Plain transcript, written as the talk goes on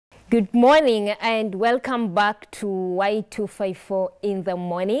Good morning and welcome back to Y254 in the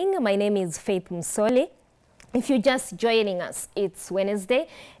morning. My name is Faith Mutsoli. If you're just joining us, it's Wednesday.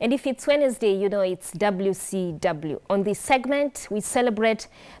 And if it's Wednesday, you know it's WCW. On this segment, we celebrate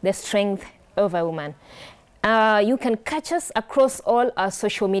the strength of a woman. You can catch us across all our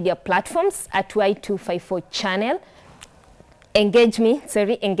social media platforms at Y254 channel. Engage me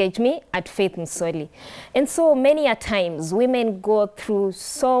at Faith Mutsoli. And so many a times women go through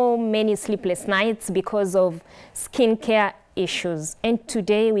so many sleepless nights because of skincare issues. And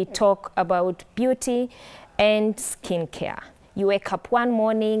today we talk about beauty and skincare. You wake up one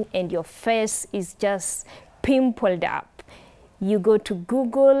morning and your face is just pimpled up. You go to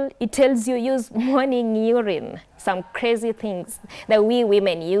Google, it tells you use morning urine, some crazy things that we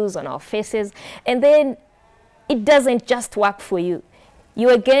women use on our faces. And then it doesn't just work for you.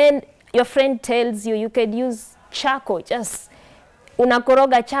 Your friend tells you you can use charcoal, just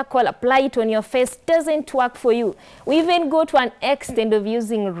unakoroga charcoal, apply it on your face, doesn't work for you. We even go to an extent of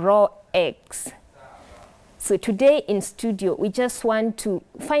using raw eggs. So today in studio, we just want to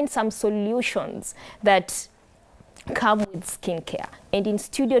find some solutions that come with skincare. And in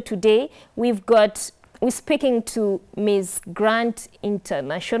studio today, we're speaking to Ms. Grant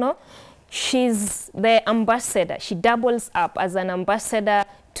International. She's the ambassador. She doubles up as an ambassador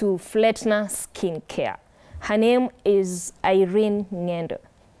to Fletner Skincare. Her name is Irene Ngendo.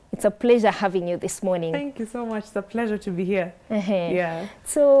 It's a pleasure having you this morning. Thank you so much. It's a pleasure to be here. Yeah.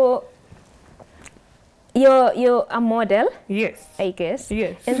 So you're a model. Yes. I guess.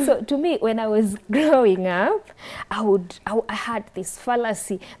 Yes. And so to me, when I was growing up, I had this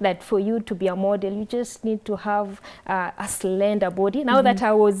fallacy that for you to be a model, you just need to have a slender body. Now that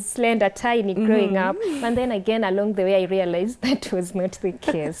I was slender, tiny growing up, and then again along the way I realized that was not the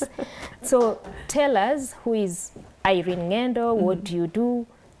case. So tell us, who is Irene Ngendo? What do you do?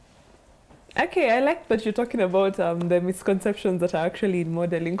 Okay, I like that you're talking about the misconceptions that are actually in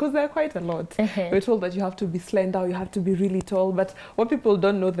modeling, because there are quite a lot. We're told that you have to be slender, you have to be really tall, but what people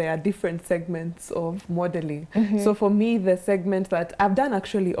don't know, there are different segments of modeling. So for me, the segment that I've done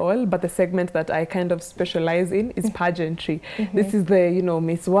actually all, but the segment that I kind of specialize in is pageantry. This is the, you know,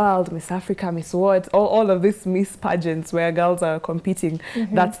 Miss World, Miss Africa, Miss What, all of these Miss pageants where girls are competing.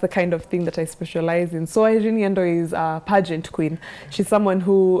 That's the kind of thing that I specialize in. So Irene Ngendo is a pageant queen. She's someone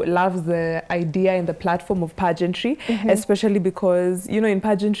who loves the idea in the platform of pageantry, especially because, you know, in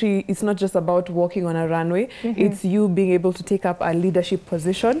pageantry, it's not just about walking on a runway. It's you being able to take up a leadership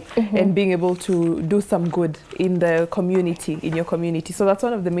position and being able to do some good in the community, in your community. So that's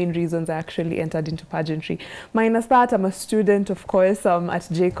one of the main reasons I actually entered into pageantry. Minus that, I'm a student, of course. At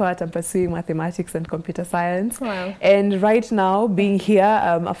JCOT, I'm pursuing mathematics and computer science. Wow. And right now, being here,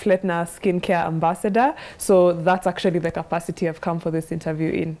 I'm a Fletner Skincare ambassador. So that's actually the capacity I've come for this interview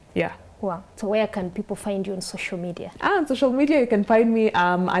in. Yeah. Wow. So where can people find you on social media? On social media, you can find me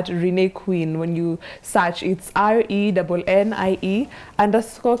at Rene Queen. When you search, it's RENNIE_QUIN.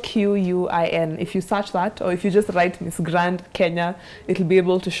 If you search that, or if you just write Miss Grand Kenya, it'll be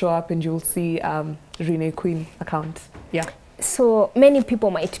able to show up and you'll see Rene Queen account. Yeah. So many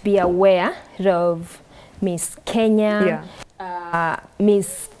people might be aware of Miss Kenya,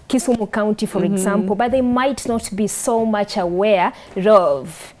 Miss Kisumu County, for example, but they might not be so much aware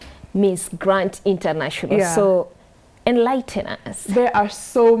of Miss Grant International. So enlighten us. There are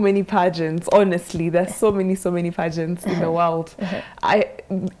so many pageants, honestly. There's so many pageants in the world. There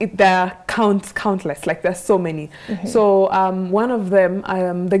are countless, like there's so many. So one of them,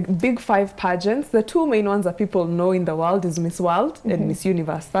 the big 5 pageants, the 2 main ones that people know in the world is Miss World and Miss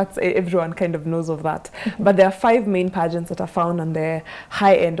Universe. That's, everyone kind of knows of that. But there are 5 main pageants that are found on the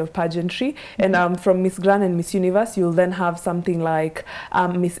high end of pageantry. And from Miss Grand and Miss Universe, you'll then have something like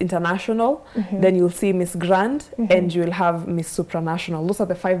Miss International, then you'll see Miss Grand, and you'll have Miss Supranational. Those are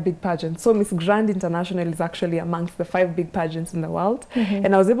the 5 big pageants. So Miss Grand International is actually amongst the 5 big pageants in the world.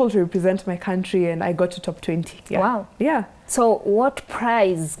 And I was able to represent my country and I got to top 20. Yeah. Wow. Yeah. So what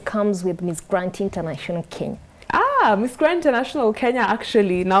prize comes with Miss Grant International Kenya? Miss Grand International Kenya,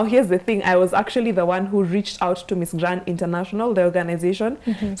 actually, now here's the thing, I was actually the one who reached out to Miss Grand International, the organization,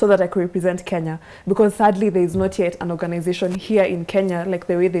 so that I could represent Kenya. Because sadly, there is not yet an organization here in Kenya, like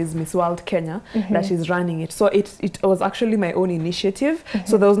the way there is Miss World Kenya, that is running it. So it was actually my own initiative.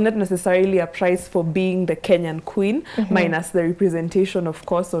 So there was not necessarily a prize for being the Kenyan queen, minus the representation, of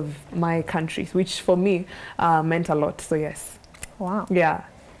course, of my country, which for me meant a lot. So yes. Wow. Yeah.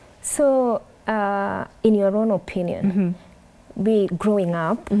 So in your own opinion, growing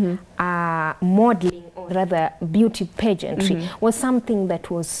up, modeling, or rather beauty pageantry, was something that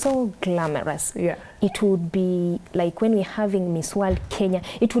was so glamorous. Yeah. It would be like when we're having Miss World Kenya,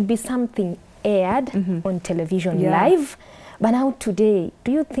 it would be something aired on television live. But now today,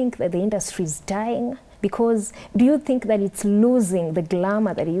 do you think that the industry is dying? Because do you think that it's losing the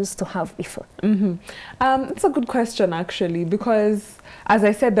glamour that it used to have before? It's a good question, actually, because as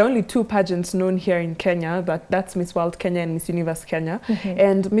I said, there are only two pageants known here in Kenya, that's Miss World Kenya and Miss Universe Kenya.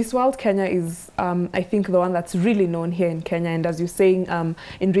 And Miss World Kenya is, I think, the one that's really known here in Kenya. And as you're saying,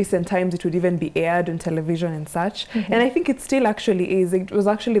 in recent times, it would even be aired on television and such. And I think it still actually is. It was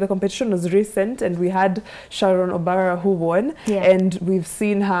actually, the competition was recent, and we had Sharon Obara who won. And we've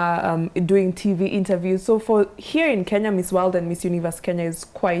seen her doing TV interviews. So for here in Kenya, Miss World and Miss Universe Kenya is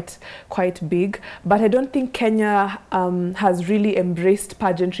quite big. But I don't think Kenya has really embraced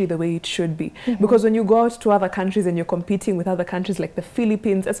pageantry the way it should be. Because when you go out to other countries and you're competing with other countries like the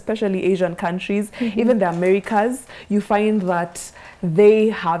Philippines, especially Asian countries, even the Americas, you find that they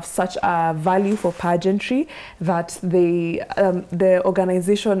have such a value for pageantry that the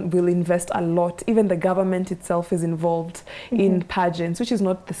organization will invest a lot. Even the government itself is involved in pageants, which is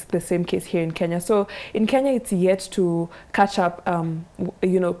not the same case here in Kenya. So in Kenya, it's yet to catch up,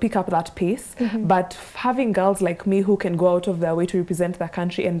 you know, pick up that pace. But having girls like me who can go out of their way to represent their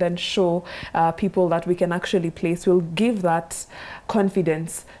country and then show people that we can actually place will give that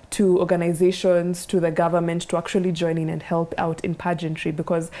confidence to organizations, to the government, to actually join in and help out in pageantry,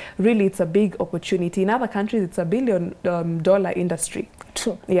 because really it's a big opportunity. In other countries, it's $1 billion industry.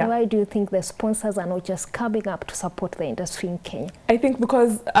 True. Why do you think the sponsors are not just coming up to support the industry in Kenya? I think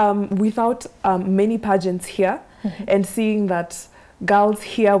because without many pageants here, and seeing that girls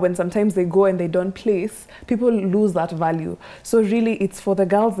here, when sometimes they go and they don't place, people lose that value. So really it's for the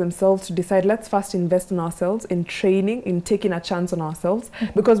girls themselves to decide, let's first invest in ourselves, in training, in taking a chance on ourselves.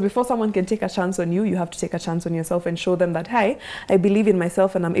 Because before someone can take a chance on you, you have to take a chance on yourself and show them that, hey, I believe in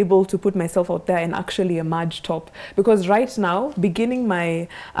myself and I'm able to put myself out there and actually emerge top. Because right now, beginning my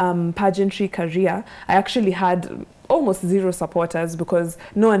pageantry career, I actually had almost zero supporters because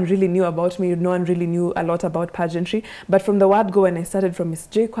no one really knew about me, no one really knew a lot about pageantry. But from the word go, when I started from Miss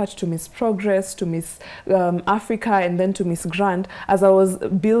JQuat to Miss Progress to Miss Africa and then to Miss Grand, as I was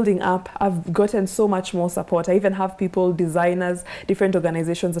building up, I've gotten so much more support. I even have people, designers, different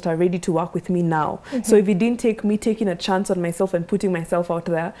organizations that are ready to work with me now. So if it didn't take me taking a chance on myself and putting myself out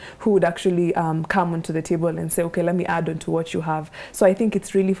there, who would actually come onto the table and say, okay, let me add on to what you have. So I think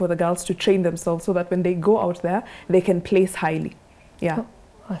it's really for the girls to train themselves so that when they go out there, they can place highly.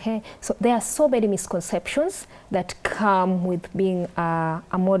 Okay, so there are so many misconceptions that come with being a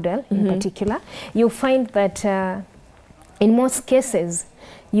model in particular. You find that in most cases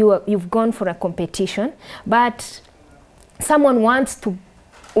you've gone for a competition, but someone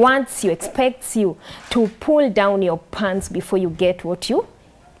expects you to pull down your pants before you get what you're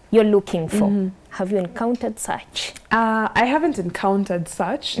looking for. Have you encountered such? I haven't encountered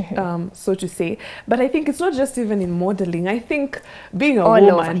such, so to say. But I think it's not just even in modeling. I think being a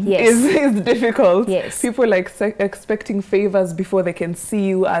woman is difficult. People like expecting favors before they can see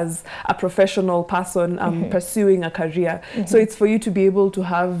you as a professional person pursuing a career. So it's for you to be able to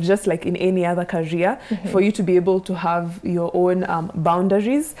have, just like in any other career, for you to be able to have your own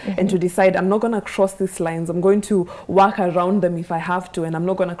boundaries and to decide, I'm not going to cross these lines. I'm going to work around them if I have to, and I'm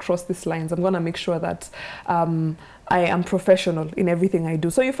not going to cross these lines. I'm going to make sure that I am professional in everything I do.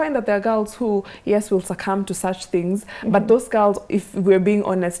 So you find that there are girls who, yes, will succumb to such things, but those girls, if we're being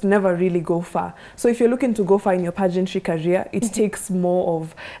honest, never really go far. So if you're looking to go far in your pageantry career, it takes more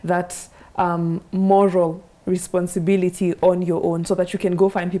of that moral responsibility on your own so that you can go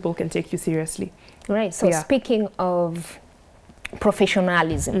far and people can take you seriously. Right. So speaking of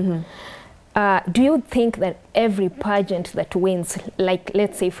professionalism, do you think that every pageant that wins, like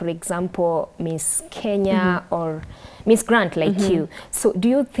let's say for example Miss Kenya or Miss Grant like you, so do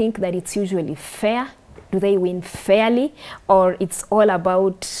you think that it's usually fair? Do they win fairly, or it's all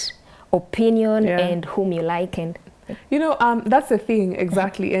about opinion and whom you like? And you know, that's the thing,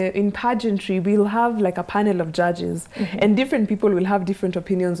 exactly. In pageantry, we'll have like a panel of judges, and different people will have different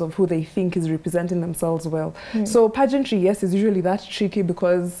opinions of who they think is representing themselves well. So pageantry, yes, is usually that tricky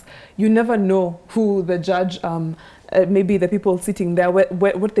because you never know who the judge maybe the people sitting there,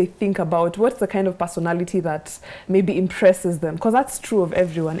 what they think about, what's the kind of personality that maybe impresses them, because that's true of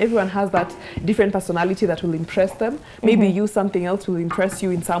everyone. Everyone has that different personality that will impress them. Maybe you, something else will impress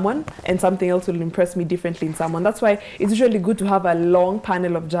you in someone, and something else will impress me differently in someone. That's why it's usually good to have a long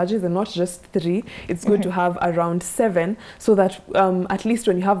panel of judges and not just 3. It's good to have around 7, so that at least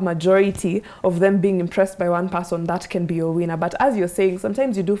when you have majority of them being impressed by one person, that can be your winner. But as you're saying,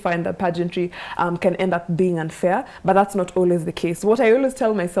 sometimes you do find that pageantry can end up being unfair, but that's not always the case. What I always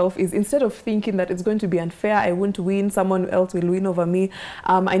tell myself is, instead of thinking that it's going to be unfair, I won't win, someone else will win over me,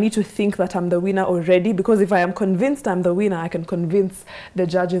 I need to think that I'm the winner already, because if I am convinced I'm the winner, I can convince the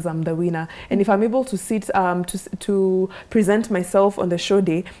judges I'm the winner. And if I'm able to sit to present myself on the show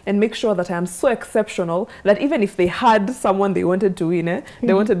day and make sure that I am so exceptional that even if they had someone they wanted to win,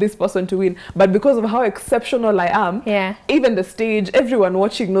 they wanted this person to win, but because of how exceptional I am, even the stage, everyone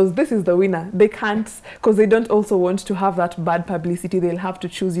watching knows this is the winner. They can't, because they don't also want to have that bad publicity. They'll have to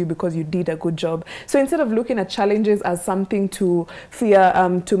choose you because you did a good job. So instead of looking at challenges as something to fear,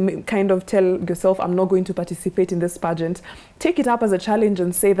 to kind of tell yourself, I'm not going to participate in this pageant, take it up as a challenge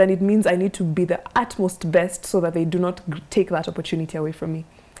and say that it means I need to be the utmost best so that they do not take that opportunity away from me.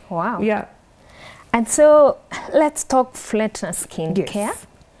 Wow. Yeah. And so let's talk Flettner skincare. Yes.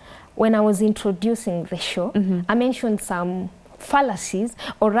 When I was introducing the show, I mentioned some fallacies,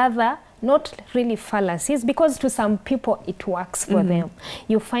 or rather not really fallacies, because to some people it works for them.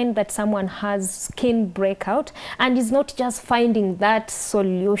 You find that someone has skin breakout and is not just finding that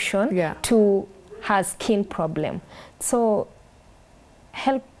solution to her skin problem. So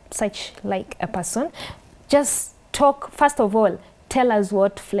help such like a person. Just talk, first of all, tell us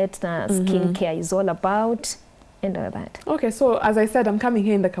what Flettner skincare is all about and all that. Okay, so as I said, I'm coming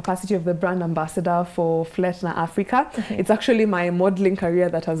here in the capacity of the brand ambassador for Flettner Africa. It's actually my modeling career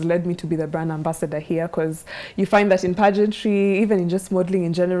that has led me to be the brand ambassador here, because you find that in pageantry, even in just modeling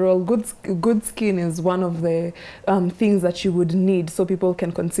in general, good skin is one of the things that you would need, so people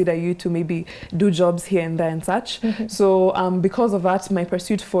can consider you to maybe do jobs here and there and such. So because of that, my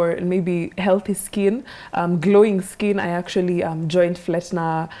pursuit for maybe healthy skin, glowing skin, I actually joined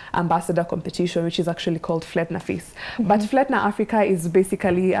Flettner ambassador competition, which is actually called Flettner Face. But Flettner Africa is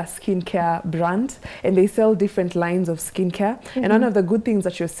basically a skincare brand, and they sell different lines of skincare. And one of the good things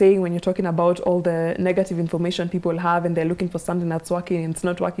that you're saying when you're talking about all the negative information people have and they're looking for something that's working and it's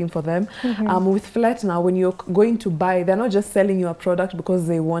not working for them, with Flettner, when you're going to buy, they're not just selling you a product because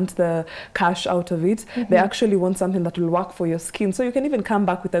they want the cash out of it. They actually want something that will work for your skin. So you can even come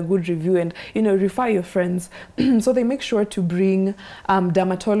back with a good review and, you know, refer your friends. So they make sure to bring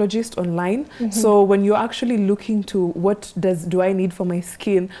dermatologists online. So when you're actually looking to what do I need for my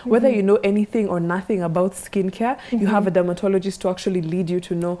skin, whether you know anything or nothing about skincare, you have a dermatologist to actually lead you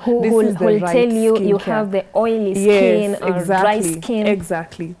to know this is the right tell you have the oily skin or dry skin.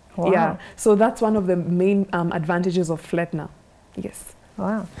 Exactly. Wow. Yeah. So that's one of the main advantages of Flettner. Yes.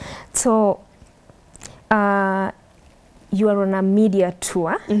 Wow. So you are on a media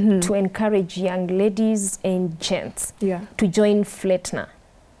tour to encourage young ladies and gents to join Flettner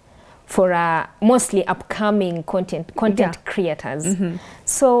for mostly upcoming content creators.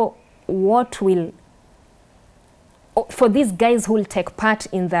 So what will, for these guys who will take part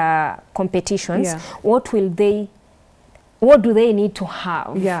in the competitions, what do they need to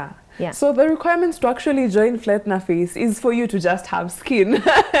have? So the requirements to actually join Flettner Face is for you to just have skin.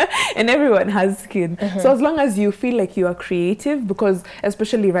 And everyone has skin. So as long as you feel like you are creative, because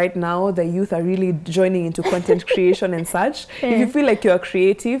especially right now the youth are really joining into content creation and such. If you feel like you are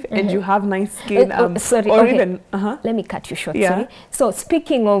creative and you have nice skin, even let me cut you short. Sorry. So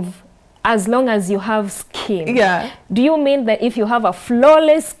speaking of, as long as you have skin, do you mean that if you have a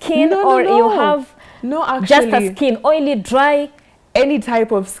flawless skin, or you have just a skin, oily, dry, any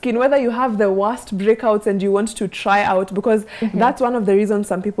type of skin, whether you have the worst breakouts and you want to try out, because that's one of the reasons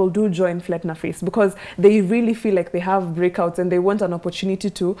some people do join Flettner Face, because they really feel like they have breakouts and they want an opportunity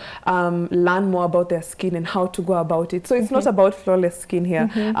to learn more about their skin and how to go about it. So it's not about flawless skin here.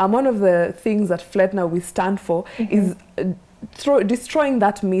 One of the things that Flettner we stand for is destroying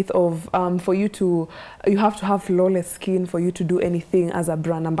that myth of you have to have flawless skin for you to do anything as a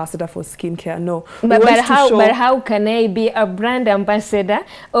brand ambassador for skincare. No. But how can I be a brand ambassador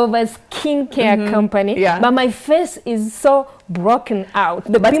of a skincare company, but my face is so broken out.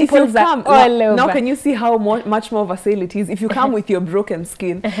 The But if you pimples are come, all over. now can you see how much more of a sale it is? If you come with your broken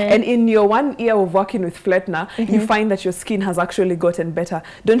skin, and in your 1 year of working with Fletner, you find that your skin has actually gotten better,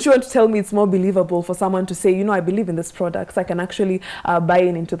 don't you want to tell me it's more believable for someone to say, you know, I believe in this product, so I can actually buy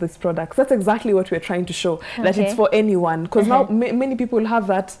into this product? That's exactly what we're trying to show, that it's for anyone. Because now many people have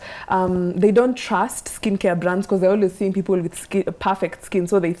that, they don't trust skincare brands because they're always seeing people with perfect skin,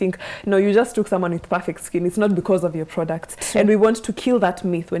 so they think, no, you just took someone with perfect skin. It's not because of your product. And we want to kill that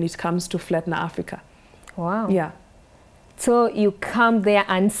myth when it comes to Fletner Africa. Wow. Yeah. So you come there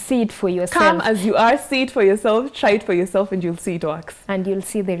and see it for yourself. Come as you are, see it for yourself, try it for yourself, and you'll see it works. And you'll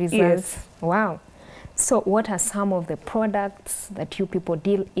see the results. Yes. Wow. So what are some of the products that you people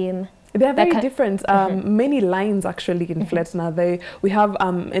deal in? They are very different. Many lines actually in Fletner. We have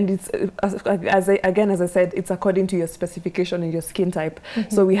and it's as I said, it's according to your specification and your skin type.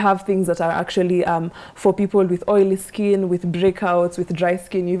 So we have things that are actually for people with oily skin, with breakouts, with dry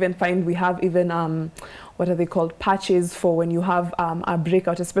skin. You even find we have even what are they called, patches for when you have a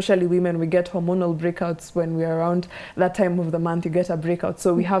breakout. Especially women, we get hormonal breakouts when we're around that time of the month. You get a breakout,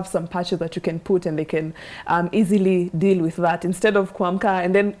 so we have some patches that you can put, and they can easily deal with that instead of kuamka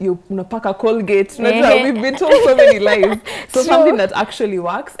and then you pack a Colgate. We've been told so many lies. So something that actually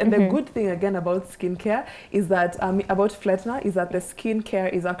works. And the good thing again about skincare is that about Fletner is that the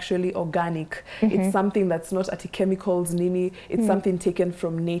skincare is actually organic. It's something that's not chemicals, nini. It's something taken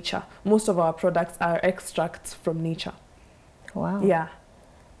from nature. Most of our products are extracts from nature. Wow. Yeah.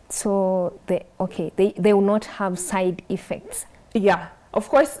 So they will not have side effects. Yeah. Of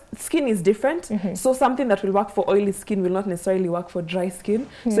course, skin is different. So something that will work for oily skin will not necessarily work for dry skin.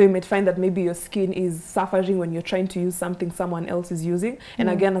 So you might find that maybe your skin is suffering when you're trying to use something someone else is using. And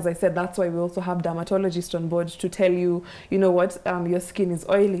again, as I said, that's why we also have dermatologists on board to tell you, you know what, your skin is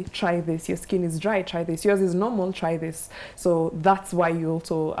oily, try this. Your skin is dry, try this. Yours is normal, try this. So that's why you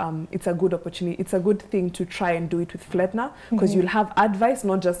also, it's a good opportunity. It's a good thing to try and do it with Fletner, because you'll have advice,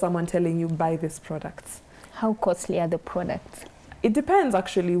 not just someone telling you buy this product. How costly are the products? It depends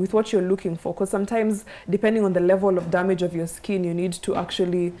actually with what you're looking for, because sometimes depending on the level of damage of your skin, you need to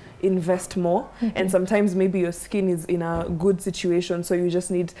actually invest more. And sometimes maybe your skin is in a good situation, so you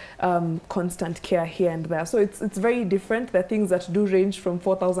just need constant care here and there. So it's very different. There are things that do range from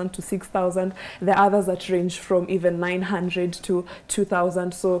 4,000 to 6,000. There are others that range from even 900 to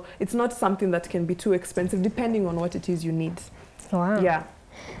 2,000. So it's not something that can be too expensive depending on what it is you need. Wow. Yeah.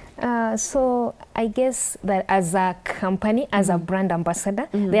 So I guess that as a company, as a brand ambassador,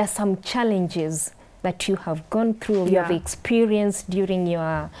 there are some challenges that you have gone through, you have experienced during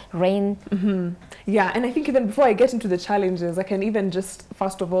your reign. Yeah, and I think even before I get into the challenges, I can even just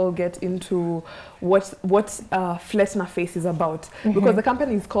first of all get into what Fletner Face is about. Because the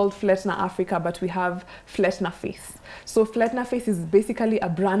company is called Fletner Africa, but we have Fletner Face. So Fletner Face is basically a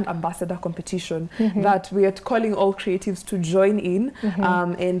brand ambassador competition that we are calling all creatives to join in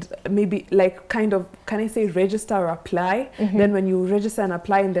and maybe like kind of, can I say register or apply? Then when you register and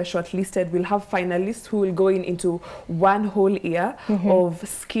apply and they're shortlisted, we'll have finalists who will go into 1 whole year of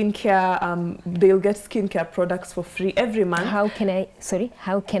skincare. They'll get skincare products for free every month. How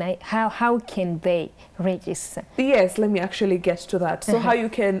can they register? Yes, let me actually get to that. So how you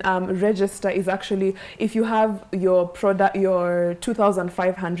can register is actually, if you have your product, your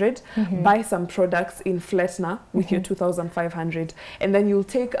 2,500, buy some products in Fletner with your 2,500, and then you'll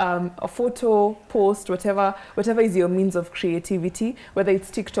take a photo, post, whatever is your means of creativity, whether it's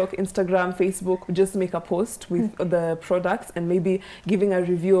TikTok, Instagram, Facebook, just make a post with the products and maybe giving a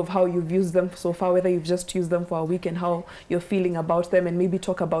review of how you've used them so far, whether you've just used them for a week and how you're feeling about them, and maybe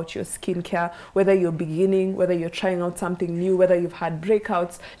talk about your skincare, whether you're beginning, whether you're trying out something new, whether you've had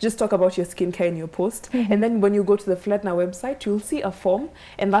breakouts. Just talk about your skincare in your post. And then when you go to the Fletner website, you'll see a form,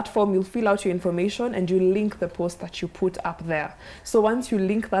 and that form you'll fill out your information and you link the post that you put up there. So once you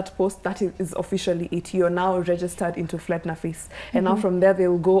link that post, that is officially it. You're now registered into Fletner Face. And now from there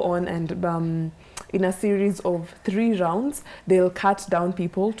they'll go on and in a series of 3 rounds, they'll cut down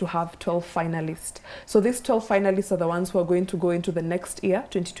people to have 12 finalists. So these 12 finalists are the ones who are going to go into the next year,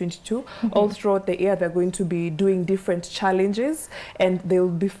 2022. All throughout the year, they're going to be doing different challenges, and they'll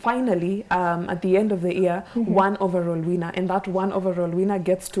be finally, at the end of the year, 1 overall winner. And that 1 overall winner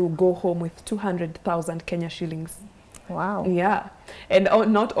gets to go home with 200,000 Kenya shillings. Wow. Yeah. And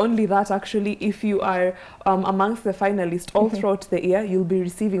not only that, actually, if you are amongst the finalists all throughout the year, you'll be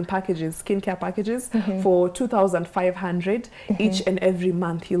receiving packages, skincare packages for 2,500 each and every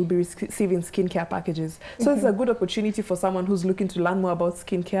month. You'll be receiving skincare packages. So it's a good opportunity for someone who's looking to learn more about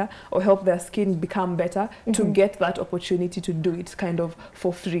skincare or help their skin become better to get that opportunity to do it kind of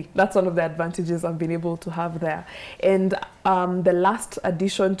for free. That's one of the advantages I've been able to have there. And the last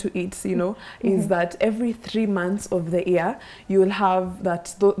addition to it, you know, is that every 3 months of the year, you will have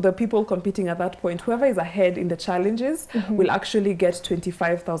that the people competing at that point, whoever is ahead in the challenges will actually get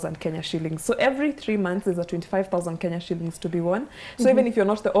 25,000 Kenya shillings. So every 3 months there's a 25,000 Kenya shillings to be won. So even if you're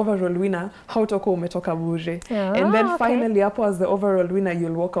not the overall winner, hautoko umetoka bure. And then finally, hapo as the overall winner,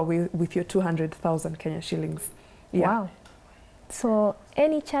 you'll walk away with your 200,000 Kenya shillings. Yeah. Wow. So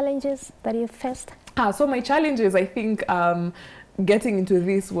any challenges that you faced? So my challenges, I think, getting into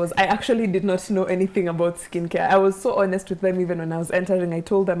this was I actually did not know anything about skincare. I was so honest with them even when I was entering. I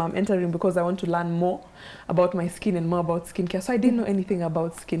told them I'm entering because I want to learn more about my skin and more about skincare. So I didn't know anything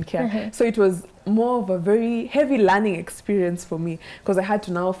about skincare. So it was more of a very heavy learning experience for me because I had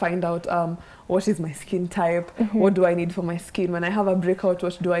to now find out what is my skin type, what do I need for my skin, when I have a breakout,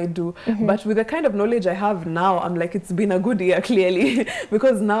 what do I do. But with the kind of knowledge I have now, I'm like, it's been a good year clearly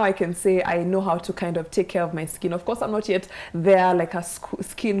because now I can say I know how to kind of take care of my skin. Of course, I'm not yet there like a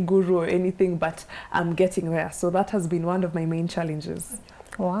skin guru or anything, but I'm getting there. So that has been one of my main challenges.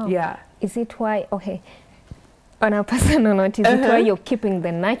 Wow. Yeah. Is it why, okay, on a personal note, is it why you're keeping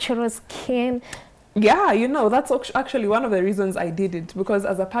the natural skin? Yeah, you know, that's actually one of the reasons I did it, because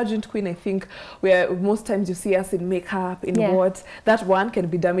as a pageant queen, I think where most times you see us in makeup, in what, that one can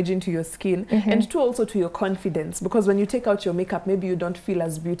be damaging to your skin, and two, also to your confidence, because when you take out your makeup, maybe you don't feel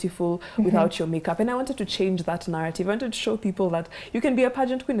as beautiful without your makeup. And I wanted to change that narrative. I wanted to show people that you can be a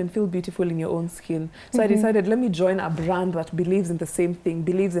pageant queen and feel beautiful in your own skin. So I decided, let me join a brand that believes in the same thing,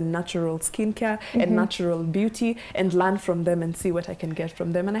 believes in natural skincare and natural beauty, and learn from them and see what I can get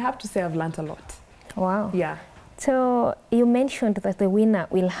from them. And I have to say I've learned a lot. Wow. Yeah. So you mentioned that the winner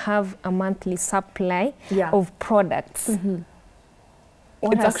will have a monthly supply of products.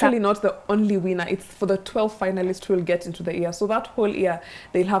 It's actually not the only winner. It's for the 12 finalists who will get into the year. So that whole year,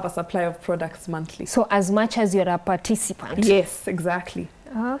 they'll have a supply of products monthly. So as much as you're a participant? Yes, exactly.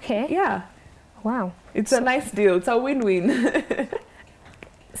 Okay. Yeah. Wow. It's a nice deal. It's a win-win.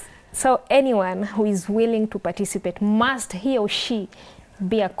 So anyone who is willing to participate, must he or she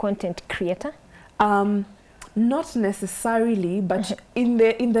be a content creator? Not necessarily, but in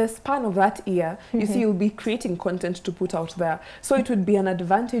the span of that year, you see, you'll be creating content to put out there. So it would be an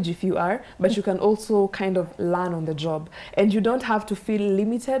advantage if you are, but you can also kind of learn on the job. And you don't have to feel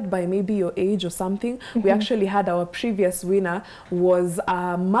limited by maybe your age or something. We actually had our previous winner was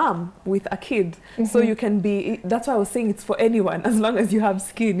a mom with a kid. So you can be, that's why I was saying it's for anyone, as long as you have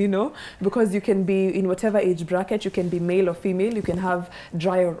skin, you know, because you can be in whatever age bracket, you can be male or female, you can have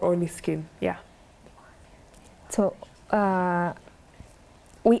dry or oily skin. Yeah. So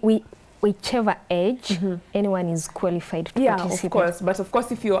whichever age, anyone is qualified to participate. Of course. But of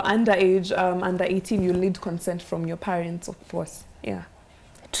course, if you're underage, under 18, you'll need consent from your parents, of course. Yeah.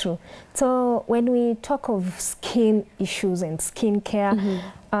 True. So when we talk of skin issues and skincare,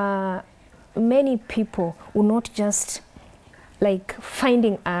 many people will not just like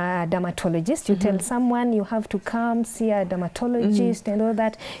finding a dermatologist. You tell someone you have to come see a dermatologist and all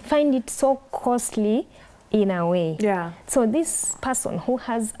that. Find it so costly in a way. Yeah. So this person who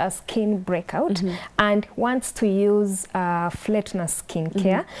has a skin breakout and wants to use flatness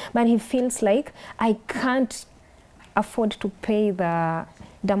skincare, but he feels like I can't afford to pay the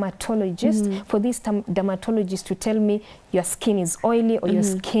dermatologist for this dermatologist to tell me your skin is oily or your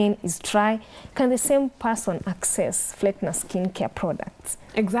skin is dry. Can the same person access flatness skincare products?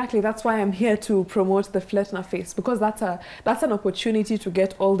 Exactly. That's why I'm here to promote the Flatner Face, because that's an opportunity to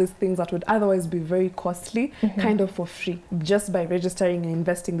get all these things that would otherwise be very costly, kind of for free, just by registering and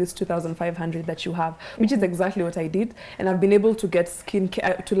investing this 2,500 that you have, which is exactly what I did. And I've been able to get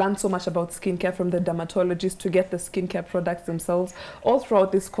skincare, to learn so much about skincare from the dermatologist, to get the skincare products themselves, all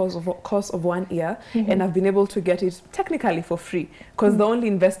throughout this course of 1 year. And I've been able to get it technically for free, because the only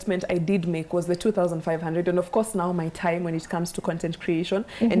investment I did make was the 2,500, and of course now my time when it comes to content creation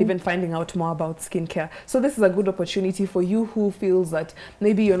and even finding out more about skincare. So this is a good opportunity for you who feels that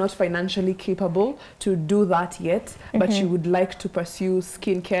maybe you're not financially capable to do that yet, but you would like to pursue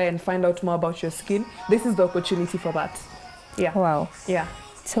skincare and find out more about your skin. This is the opportunity for that. Yeah. Wow. Yeah.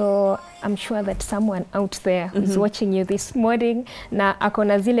 So I'm sure that someone out there who's watching you this morning na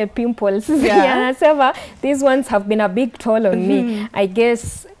akona zile pimples, anasema these ones have been a big toll on me. I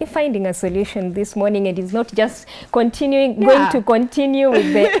guess finding a solution this morning, and it's not just continuing, going to continue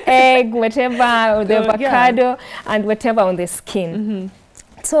with the egg, whatever, or the avocado, and whatever on the skin.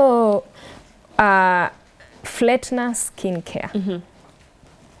 So, Fletner Skincare.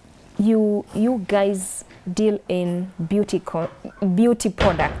 You guys deal in beauty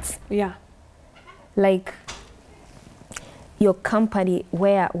products. Yeah. Like your company,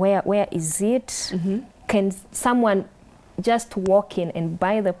 where is it? Can someone just walk in and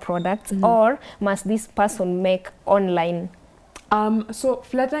buy the products, or must this person make online? So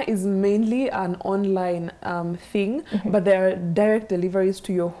Fletner is mainly an online thing, but there are direct deliveries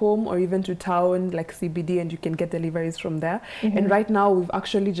to your home or even to town, like CBD, and you can get deliveries from there. And right now, we've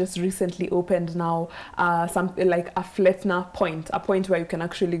actually just recently opened now something like a Fletner point, a point where you can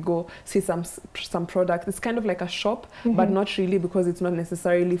actually go see some products. It's kind of like a shop, but not really, because it's not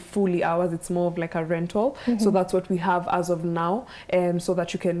necessarily fully ours. It's more of like a rental. So that's what we have as of now, so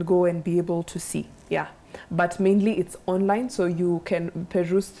that you can go and be able to see. Yeah. But mainly it's online, so you can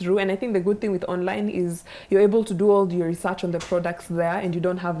peruse through. And I think the good thing with online is you're able to do all your research on the products there, and you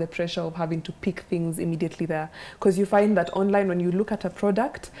don't have the pressure of having to pick things immediately there. Because you find that online, when you look at a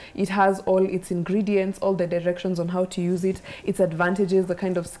product, it has all its ingredients, all the directions on how to use it, its advantages, the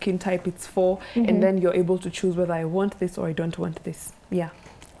kind of skin type it's for, and then you're able to choose whether I want this or I don't want this. Yeah.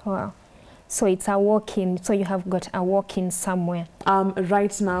 Wow. So it's a walk-in, so you have got a walk-in somewhere?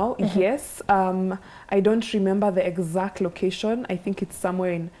 Right now, yes. I don't remember the exact location. I think it's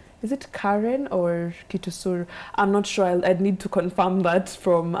somewhere in, is it Karen or Kitusur? I'm not sure. I'd need to confirm that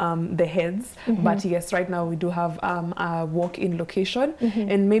from the heads. But yes, right now we do have a walk-in location.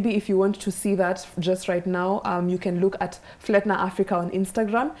 And maybe if you want to see that just right now, you can look at Fletner Africa on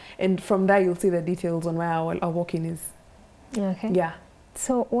Instagram. And from there, you'll see the details on where our walk-in is. Okay. Yeah.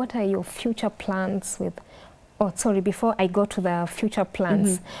 So what are your future plans with, oh, sorry, before I go to the future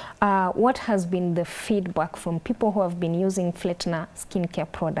plans, what has been the feedback from people who have been using Fletner skincare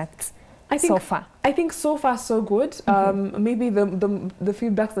products so far? I think so far so good. Maybe the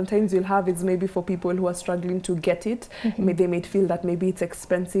feedback sometimes you'll have is maybe for people who are struggling to get it. They may feel that maybe it's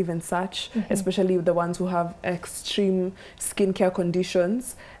expensive and such, especially the ones who have extreme skincare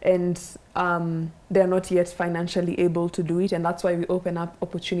conditions, and they're not yet financially able to do it, and that's why we open up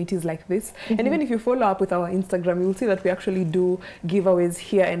opportunities like this. And even if you follow up with our Instagram, you'll see that we actually do giveaways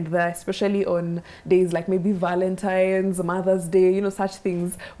here and there, especially on days like maybe Valentine's, Mother's Day, you know, such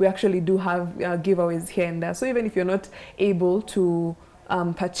things. We actually do have giveaways here and there. So even if you're not able to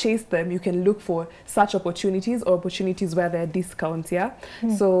purchase them, you can look for such opportunities, or opportunities where there are discounts. Yeah.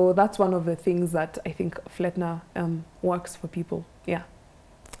 So that's one of the things that I think Fletner works for people. Yeah.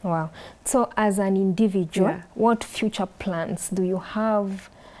 Wow. So as an individual, what future plans do you have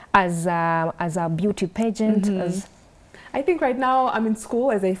as a beauty pageant? I think right now I'm in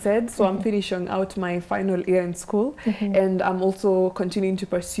school, as I said, so I'm finishing out my final year in school, and I'm also continuing to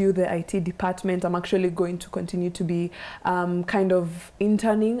pursue the IT department. I'm actually going to continue to be kind of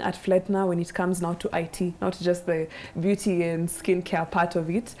interning at Fletner when it comes now to IT, not just the beauty and skincare part of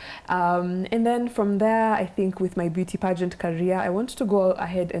it. And then from there, I think with my beauty pageant career, I want to go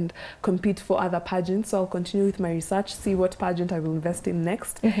ahead and compete for other pageants. So I'll continue with my research, see what pageant I will invest in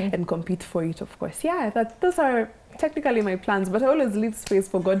next, and compete for it, of course. Yeah, those are technically my plans, but I always leave space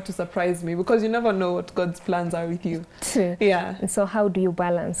for God to surprise me, because you never know what God's plans are with you. Yeah. And so how do you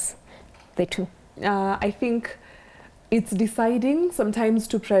balance the two? I think it's deciding sometimes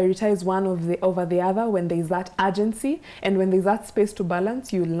to prioritize one over the other when there's that urgency, and when there's that space to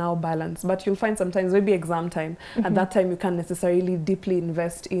balance, you'll now balance. But you'll find sometimes maybe exam time, at that time you can't necessarily deeply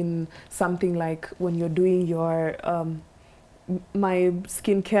invest in something like when you're doing your my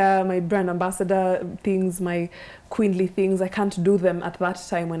skincare, my brand ambassador things, my queenly things. I can't do them at that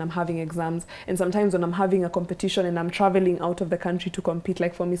time when I'm having exams. And sometimes when I'm having a competition and I'm traveling out of the country to compete,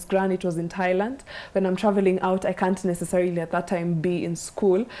 like for Miss Grand, it was in Thailand. When I'm traveling out, I can't necessarily at that time be in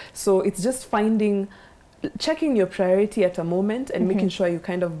school. So it's just checking your priority at a moment and making sure you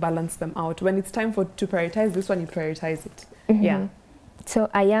kind of balance them out. When it's time to prioritize this one, you prioritize it. Yeah. So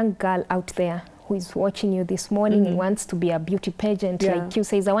a young girl out there who is watching you this morning and wants to be a beauty pageant like you,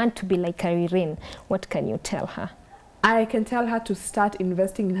 says, I want to be like Irene, what can you tell her? I can tell her to start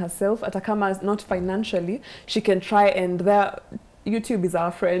investing in herself. At Akama, not financially, she can try, and there YouTube is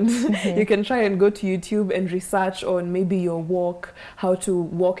our friend. You can try and go to YouTube and research on maybe your walk, how to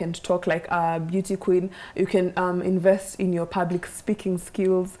walk and talk like a beauty queen. You can invest in your public speaking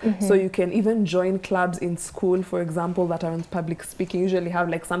skills. So you can even join clubs in school, for example, that are on public speaking. Usually have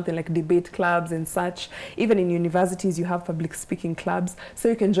like something like debate clubs and such. Even in universities, you have public speaking clubs. So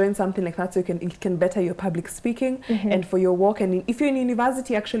you can join something like that so you can better your public speaking and for your walk. And if you're in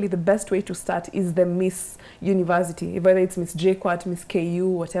university, actually the best way to start is the Miss University. Whether it's Miss JQuat, Miss KU,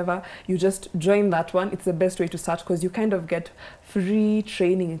 whatever, you just join that one. It's the best way to start because you kind of get free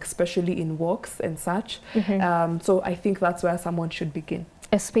training, especially in walks and such. So I think that's where someone should begin.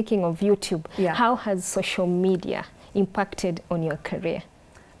 Speaking of YouTube, how has social media impacted on your career?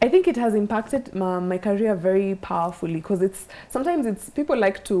 I think it has impacted my career very powerfully because sometimes people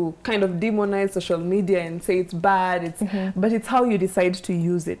like to kind of demonize social media and say it's bad, but it's how you decide to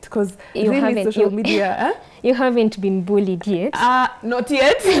use it. Because really social media... You haven't been bullied yet? Not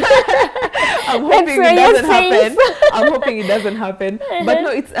yet. I'm hoping it doesn't happen. I'm hoping it doesn't happen. But no,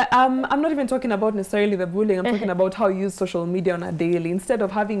 it's I'm not even talking about necessarily the bullying. I'm talking about how you use social media on a daily. Instead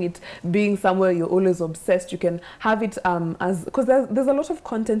of having it being somewhere you're always obsessed, you can have it as... Because there's a lot of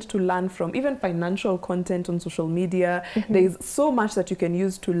content to learn from, even financial content on social media. There's so much that you can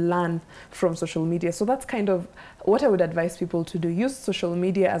use to learn from social media. So that's kind of what I would advise people to do. Use social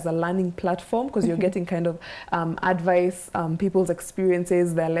media as a learning platform because you're getting kind of advice, people's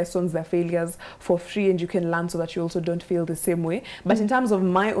experiences, their lessons, their failures for free, and you can learn so that you also don't feel the same way. But in terms of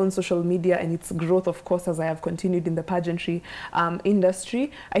my own social media and its growth, of course, as I have continued in the pageantry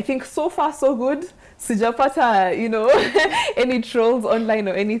industry, I think so far so good. Sijapata, you know, any trolls online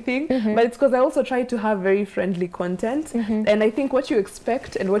or anything, but it's because I also try to have very friendly content, and I think what you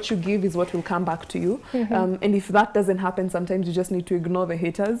expect and what you give is what will come back to you. And if that doesn't happen, sometimes you just need to ignore the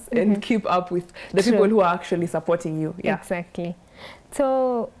haters and keep up with the people who are actually supporting you. Exactly.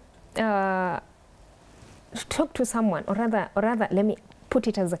 So talk to someone, or rather let me put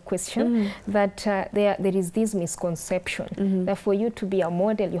it as a question, that there is this misconception that for you to be a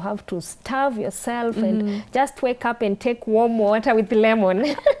model, you have to starve yourself and just wake up and take warm water with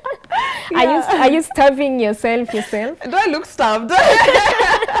lemon. Are you starving yourself? Do I look starved?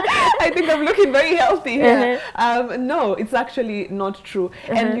 I think I'm looking very healthy here. No, it's actually not true.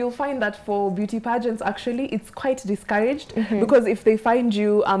 And you'll find that for beauty pageants, actually, it's quite discouraged because if they find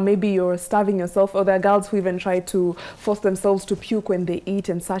you, maybe you're starving yourself, or there are girls who even try to force themselves to puke when they eat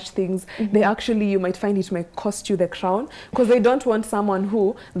and such things, they actually, you might find it might cost you the crown because they don't want someone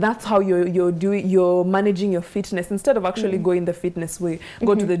who, that's how you're managing your fitness. Instead of actually going the fitness way,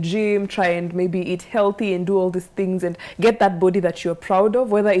 go to the gym, try and maybe eat healthy and do all these things and get that body that you're proud of,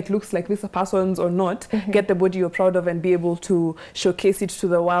 whether it looks like this person's or not. Get the body you're proud of and be able to showcase it to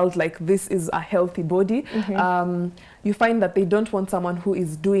the world like this is a healthy body. You find that they don't want someone who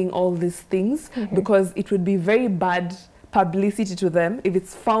is doing all these things because it would be very bad publicity to them if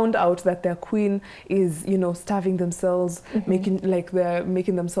it's found out that their queen is, you know, starving themselves, they're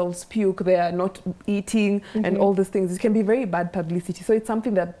making themselves puke, they are not eating and all these things. It can be very bad publicity. So it's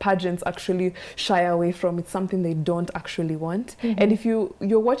something that pageants actually shy away from. It's something they don't actually want. And if you're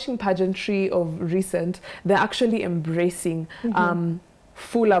watching pageantry of recent, they're actually embracing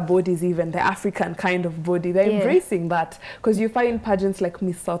fuller bodies, even the African kind of body. They're embracing that because you find pageants like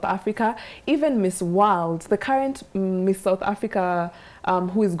Miss South Africa, even Miss World, the current Miss South Africa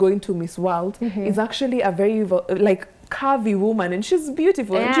who is going to Miss World is actually a very curvy woman, and she's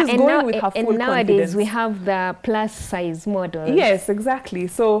beautiful and she's going with her full confidence. And nowadays we have the plus size models. Yes, exactly.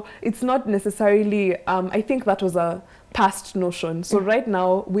 So it's not necessarily, I think that was a past notion. So right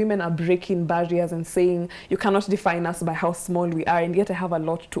now, women are breaking barriers and saying, you cannot define us by how small we are, and yet I have a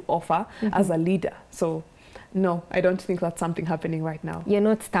lot to offer as a leader. So no, I don't think that's something happening right now. You're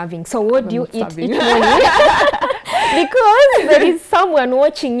not starving. So what do you eat each morning? Because there is someone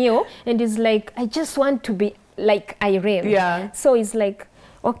watching you and is like, I just want to be like Irene. Yeah. So it's like,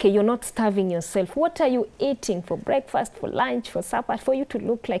 okay, you're not starving yourself. What are you eating for breakfast, for lunch, for supper, for you to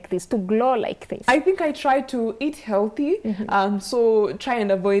look like this, to glow like this? I think I try to eat healthy, so try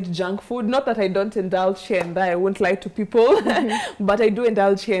and avoid junk food. Not that I don't indulge here and there, I won't lie to people, but I do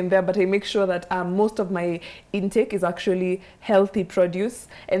indulge here and there, but I make sure that most of my intake is actually healthy produce.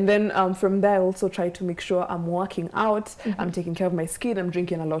 And then from there, I also try to make sure I'm working out, I'm taking care of my skin, I'm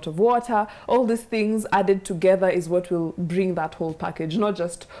drinking a lot of water. All these things added together is what will bring that whole package, not just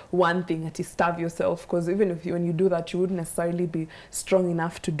just one thing and to starve yourself, because even if when you do that, you wouldn't necessarily be strong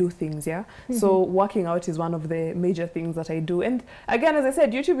enough to do things. So working out is one of the major things that I do. And again, as I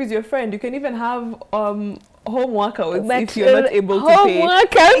said, YouTube is your friend. You can even have home workouts, but if you're not able to pay.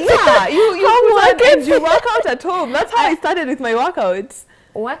 Yeah, you work out at home. That's how I started with my workouts.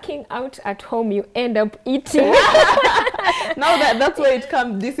 Working out at home, you end up eating. Now that's where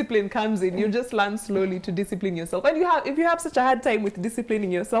discipline comes in. You just learn slowly to discipline yourself. And if you have such a hard time with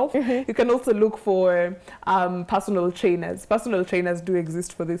disciplining yourself, you can also look for personal trainers. Personal trainers do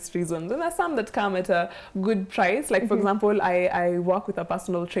exist for this reason. And there's some that come at a good price. Like for example, I work with a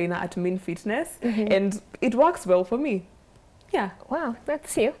personal trainer at Min Fitness, and it works well for me. Yeah. Wow,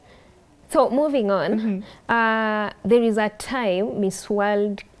 that's you. So moving on, there is a time Miss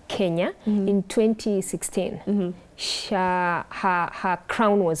World Kenya in 2016, her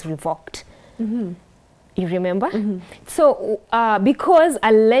crown was revoked. You remember? So because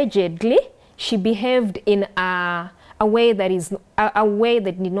allegedly she behaved in a way that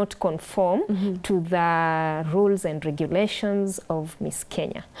did not conform to the rules and regulations of Miss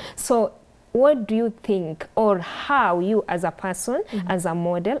Kenya. So what do you think, or how you as a person, as a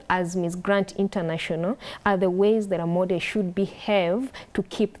model, as Miss Grant International, are the ways that a model should behave to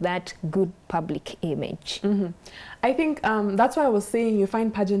keep that good public image? I think that's why I was saying you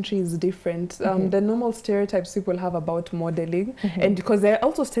find pageantry is different. The normal stereotypes people have about modeling, and because there are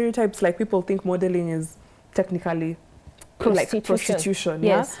also stereotypes like people think modeling is technically like prostitution.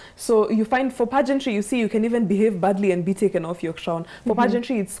 Yes. So you find for pageantry, you see, you can even behave badly and be taken off your crown. For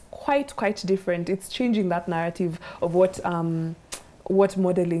pageantry, it's quite different. It's changing that narrative of what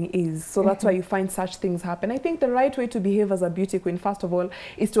modeling is. So that's why you find such things happen. I think the right way to behave as a beauty queen, first of all,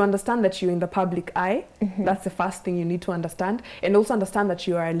 is to understand that you're in the public eye. That's the first thing you need to understand. And also understand that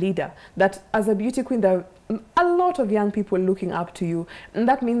you are a leader. That as a beauty queen, there are a lot of young people looking up to you. And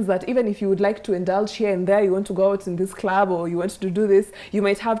that means that even if you would like to indulge here and there, you want to go out in this club or you want to do this, you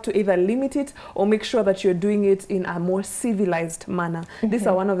might have to either limit it or make sure that you're doing it in a more civilized manner. These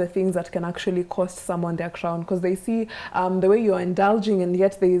are one of the things that can actually cost someone their crown, because they see the way you're indulging, and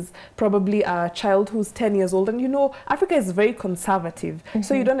yet there's probably a child who's 10 years old. And you know, Africa is very conservative.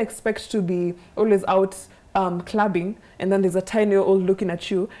 So you don't expect to be always out clubbing, and then there's a 10-year-old looking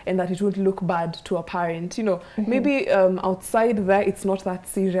at you, and that it would look bad to a parent. You know, maybe outside there it's not that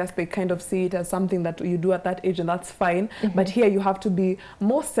serious. They kind of see it as something that you do at that age, and that's fine. But here you have to be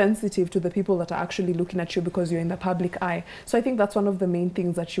more sensitive to the people that are actually looking at you, because you're in the public eye. So I think that's one of the main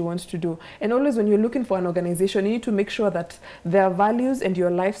things that you want to do. And always when you're looking for an organization, you need to make sure that their values and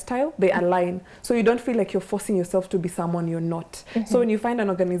your lifestyle, they align. So you don't feel like you're forcing yourself to be someone you're not. So when you find an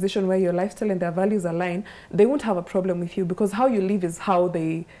organization where your lifestyle and their values align, they won't have a problem with you, because how you live is how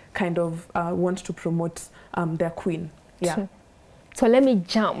they kind of want to promote their queen. Yeah. So let me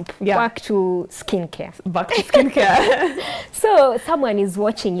jump back to skincare. Back to skincare. So someone is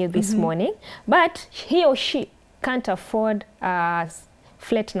watching you this morning, but he or she can't afford Flatner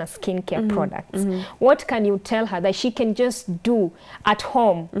skincare products. What can you tell her that she can just do at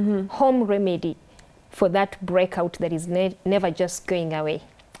home, home remedy for that breakout that is never just going away?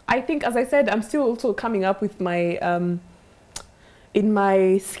 I think, as I said, I'm still also coming up with my in my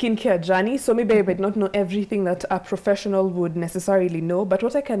skincare journey, so maybe I might not know everything that a professional would necessarily know, but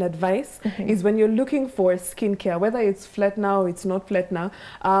what I can advise is when you're looking for skincare, whether it's Flatner or it's not Flatner,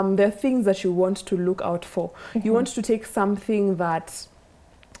 there are things that you want to look out for. You want to take something that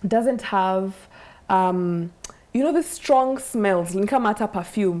doesn't have you know, the strong smells, Nkamata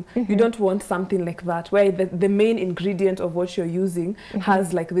perfume, you don't want something like that, where the main ingredient of what you're using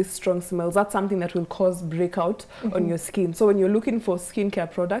has like this strong smells. That's something that will cause breakout on your skin. So when you're looking for skincare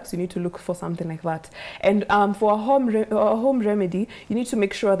products, you need to look for something like that. And for a home remedy, you need to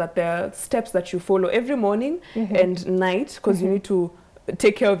make sure that there are steps that you follow every morning and night, because you need to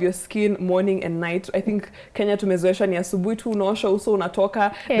take care of your skin morning and night. I think Kenya tumezoesha ni asubuhi tu unaosha uso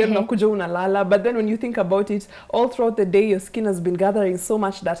unatoka, then unakuja unalala. But then when you think about it, all throughout the day your skin has been gathering so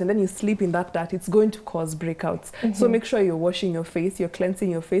much dirt, and then you sleep in that dirt, it's going to cause breakouts. So make sure you're washing your face, you're cleansing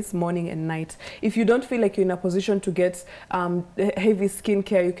your face morning and night. If you don't feel like you're in a position to get heavy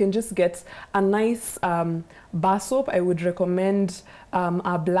skincare, you can just get a nice bar soap. I would recommend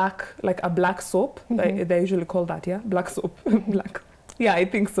a black soap. They usually call that, black soap. Black. Yeah, I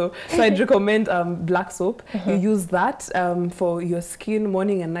think so. So I'd recommend black soap. You use that for your skin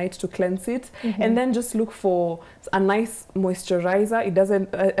morning and night to cleanse it. And then just look for a nice moisturizer. It doesn't,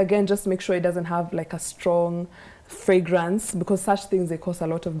 again, just make sure it doesn't have like a strong fragrance, because such things, they cause a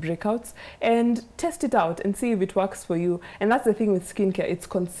lot of breakouts, and test it out and see if it works for you. And that's the thing with skincare, it's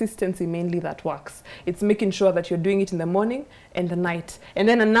consistency mainly that works. It's making sure that you're doing it in the morning and the night. And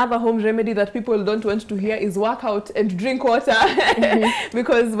then another home remedy that people don't want to hear is work out and drink water.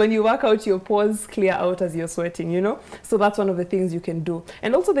 Because when you work out, your pores clear out as you're sweating, you know. So that's one of the things you can do.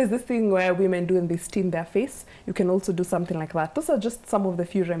 And also there's this thing where women do and they steam their face. You can also do something like that. Those are just some of the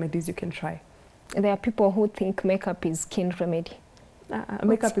few remedies you can try. There are people who think makeup is skin remedy.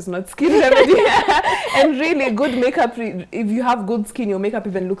 Makeup is not skin remedy. And really good makeup, if you have good skin, your makeup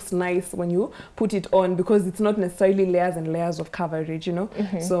even looks nice when you put it on, because it's not necessarily layers and layers of coverage, you know.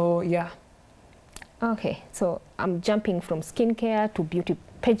 So yeah. Okay, so I'm jumping from skincare to beauty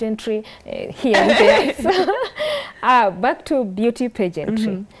pageantry here and there. So, back to beauty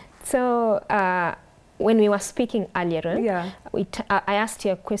pageantry. So when we were speaking earlier on, I asked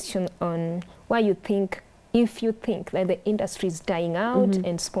you a question on why you think, if you think that the industry is dying out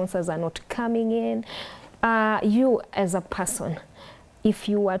and sponsors are not coming in. You as a person, if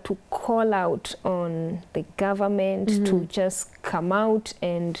you were to call out on the government to just come out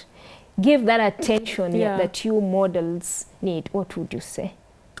and give that attention that you models need, what would you say?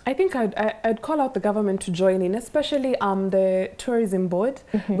 I think I'd call out the government to join in, especially the tourism board,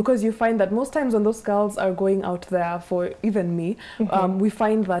 because you find that most times when those girls are going out there, for even me, we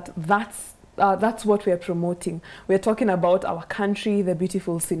find that that's what we're promoting. We're talking about our country, the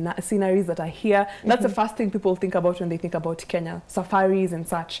beautiful sceneries that are here. That's the first thing people think about when they think about Kenya, safaris and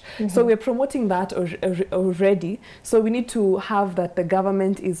such. So we're promoting that already. So we need to have that the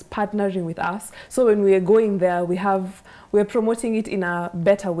government is partnering with us. So when we're going there, we're promoting it in a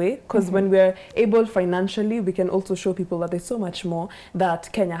better way, because when we're able financially, we can also show people that there's so much more that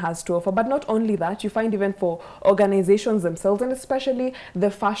Kenya has to offer. But not only that, you find even for organizations themselves, and especially the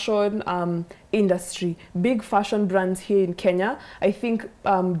fashion industry, big fashion brands here in Kenya, I think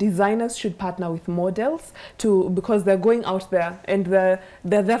designers should partner with models because they're going out there and they're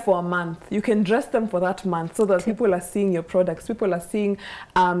there for a month. You can dress them for that month so that people are seeing your products. People are seeing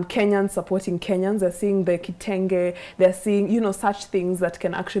Kenyans supporting Kenyans. They're seeing the kitenge. They're seeing, you know, such things that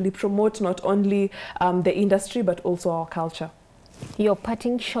can actually promote not only the industry but also our culture. Your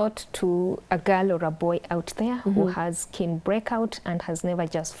parting shot to a girl or a boy out there who has skin breakout and has never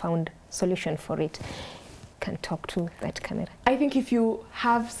just found solution for it, can talk to that camera. I think if you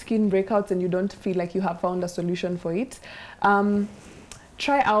have skin breakouts and you don't feel like you have found a solution for it,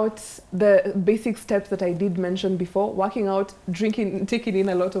 try out the basic steps that I did mention before: working out, drinking, taking in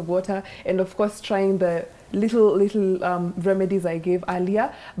a lot of water, and of course trying the little remedies I gave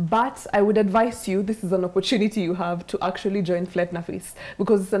earlier. But I would advise you, this is an opportunity you have to actually join Fletnaface,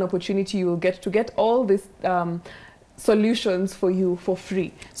 because it's an opportunity you will get all these solutions for you for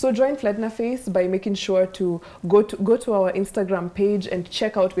free. So join Fletnaface by making sure to go to our Instagram page and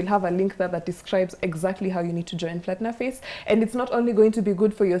check out. We'll have a link there that describes exactly how you need to join Fletnaface, and it's not only going to be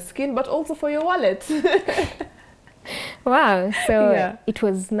good for your skin but also for your wallet. Wow, so it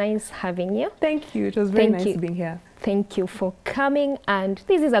was nice having you. Thank you. It was very nice being here. Thank you for coming, and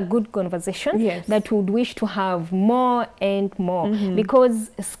this is a good conversation that we would wish to have more and more,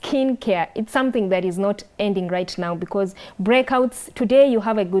 because skincare, it's something that is not ending right now, because breakouts, today you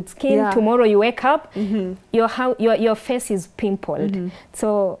have a good skin, tomorrow you wake up, your face is pimpled.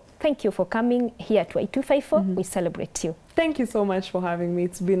 So thank you for coming here to Y254. We celebrate you. Thank you so much for having me.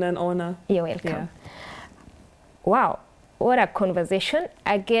 It's been an honor. You're welcome. Wow, what a conversation.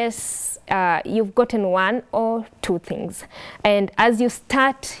 I guess you've gotten one or two things. And as you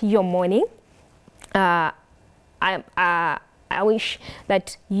start your morning, I wish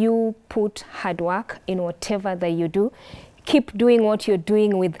that you put hard work in whatever that you do. Keep doing what you're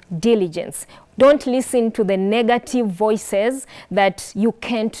doing with diligence. Don't listen to the negative voices that you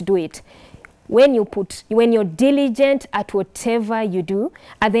can't do it. When you're diligent at whatever you do,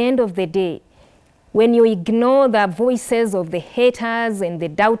 at the end of the day, when you ignore the voices of the haters and the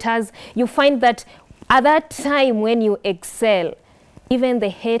doubters, you find that at that time when you excel, even the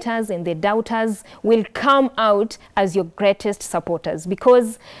haters and the doubters will come out as your greatest supporters,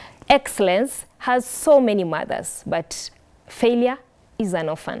 because excellence has so many mothers, but failure is an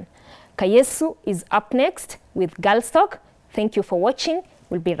orphan. Kayesu is up next with Girls Talk. Thank you for watching.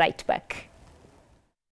 We'll be right back.